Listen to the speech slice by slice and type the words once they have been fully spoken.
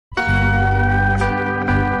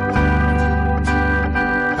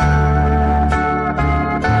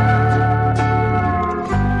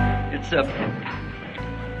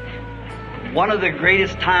one of the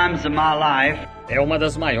greatest times of my life. É uma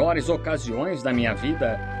das maiores ocasiões da minha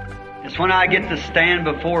vida. It's when I get to stand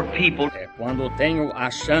before people. É quando tenho a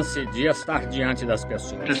chance de estar diante das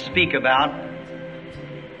pessoas. To speak about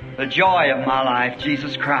the joy of my life,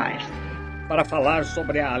 Jesus Christ. Para falar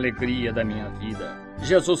sobre a alegria da minha vida,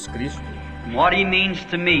 Jesus Cristo. What He means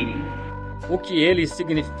to me. O que Ele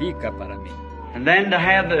significa para mim. And then to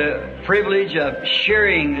have the privilege of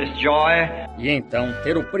sharing this joy. E então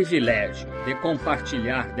ter o privilégio de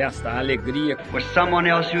compartilhar desta alegria with someone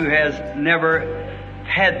else who has never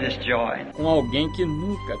had this joy. Com alguém que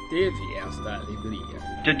nunca teve esta alegria.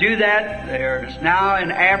 To do that, there's now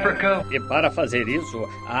in Africa. E para fazer isso,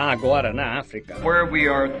 há agora na África. Where we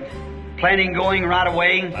are planning going right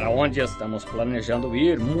away. Para onde estamos planejando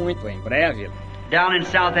ir muito em breve. Down in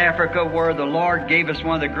South Africa, where the Lord gave us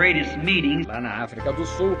one of the greatest meetings. Lá na África do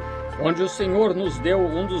Sul, onde o Senhor nos deu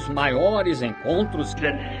um dos maiores encontros.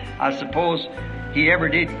 That I suppose He ever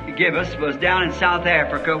did give us was down in South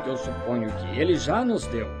Africa. Eu suponho que Ele já nos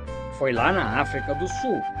deu. Foi lá na África do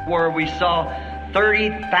Sul. Where we saw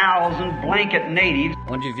 30,000 blanket natives.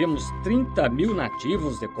 Onde vimos 30.000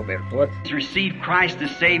 nativos de cobertor. Receive Christ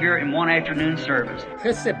as Savior in one afternoon service.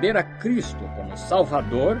 Receber a Cristo como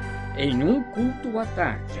Salvador em um culto à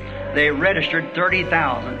tarde. They registered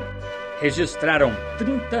 30,000. Registraram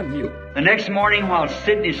 30.000. The next morning, while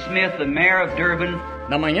Sidney Smith, the mayor of Durban,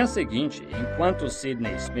 na manhã seguinte, enquanto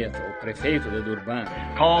Sidney Smith, o prefeito de Durban,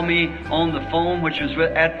 called me on the phone, which was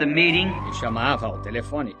at the meeting, me chamava ao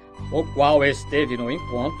telefone, o qual esteve no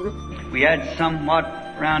encontro. We had somewhat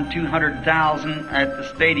around 200,000 at the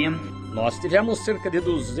stadium. Nós tivemos cerca de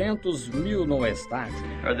 200.000 no estádio.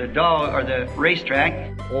 Or the racetrack.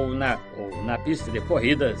 Ou na pista de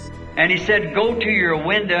corridas. And he said, "Go to your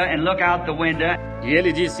window and look out the window." E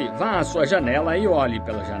ele disse, vá à sua janela e olhe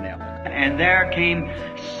pela janela. And there came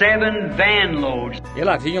 7 van loads. E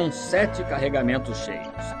lá vinham 7 carregamentos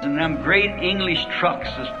cheios. And them great English trucks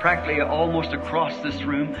was practically almost across this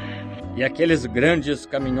room. E aqueles grandes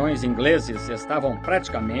caminhões ingleses estavam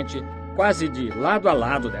praticamente quase de lado a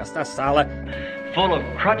lado desta sala, full of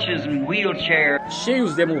crutches and wheelchairs,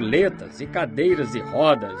 cheios de muletas e cadeiras e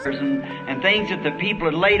rodas, and things that the people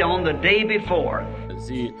had laid on the day before.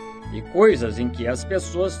 E coisas em que as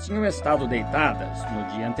pessoas tinham estado deitadas no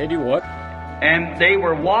dia anterior. And they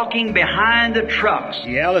were walking behind the trucks.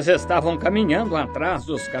 E elas estavam caminhando atrás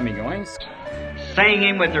dos caminhões.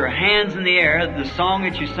 Singing with their hands in the air, the song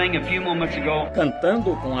that you sang a few moments ago.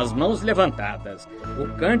 Cantando com as mãos levantadas, o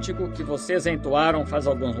cântico que vocês entoaram faz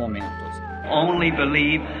alguns momentos. Only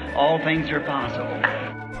believe, all things are possible.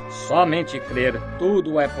 Somente crer,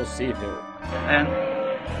 tudo é possível. And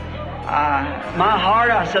my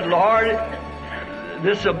heart, I said, Lord,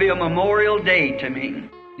 this will be a memorial day to me.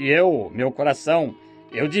 E meu coração,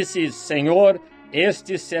 eu disse, Senhor,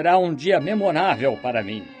 este será um dia memorável para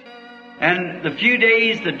mim. And the few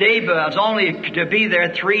days, the day was only to be there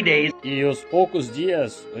 3 days. E os poucos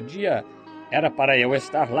dias, o dia era para eu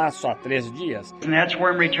estar lá só 3 dias. And that's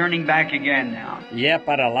where I'm returning back again now. E é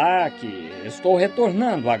para lá que estou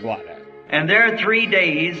retornando agora. And there are 3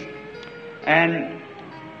 days, and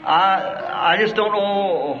I just don't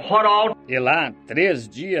know what all. E lá 3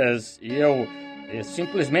 dias e eu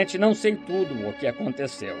simplesmente não sei tudo o que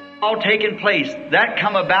aconteceu. All taken place. That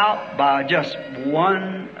come about by just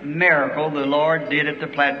one miracle the Lord did at the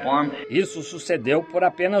platform. Isso sucedeu por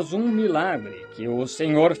apenas um milagre que o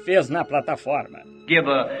Senhor fez na plataforma. Give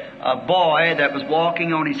a boy that was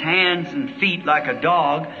walking on his hands and feet like a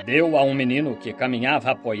dog. Deu a um menino que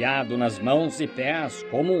caminhava apoiado nas mãos e pés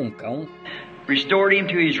como um cão. Restored him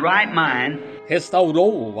to his right mind.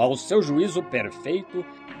 Restaurou-o ao seu juízo perfeito.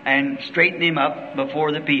 And straightened him up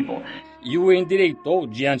before the people. E o endireitou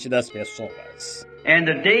diante das pessoas. And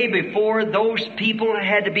the day before, those people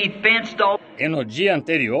had to be fenced off. E no dia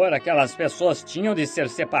anterior, aquelas pessoas tinham de ser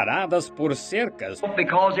separadas por cercas.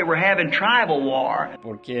 Because they were having tribal war.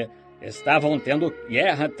 Porque estavam tendo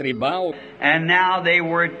guerra tribal. And now they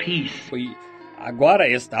were at peace. E agora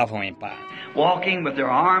estavam em paz. Walking with their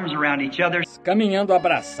arms around each other. Caminhando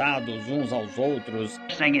abraçados uns aos outros.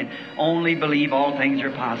 Singing, only believe all things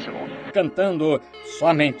are possible. Cantando,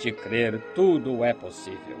 somente crer, tudo é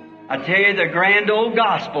possível. I tell you, the grand old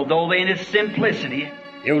gospel, though in its simplicity.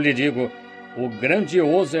 Eu lhe digo, o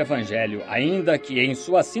grandioso Evangelho, ainda que em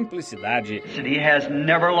sua simplicidade, has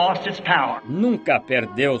never lost its power. Nunca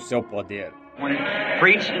perdeu seu poder. When it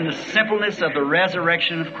preached in the simpleness of the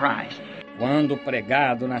resurrection of Christ. Quando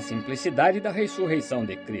pregado na simplicidade da ressurreição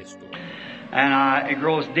de Cristo. And it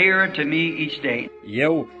grows dearer to me each day. E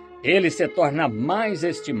ele se torna mais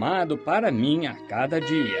estimado para mim a cada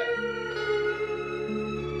dia.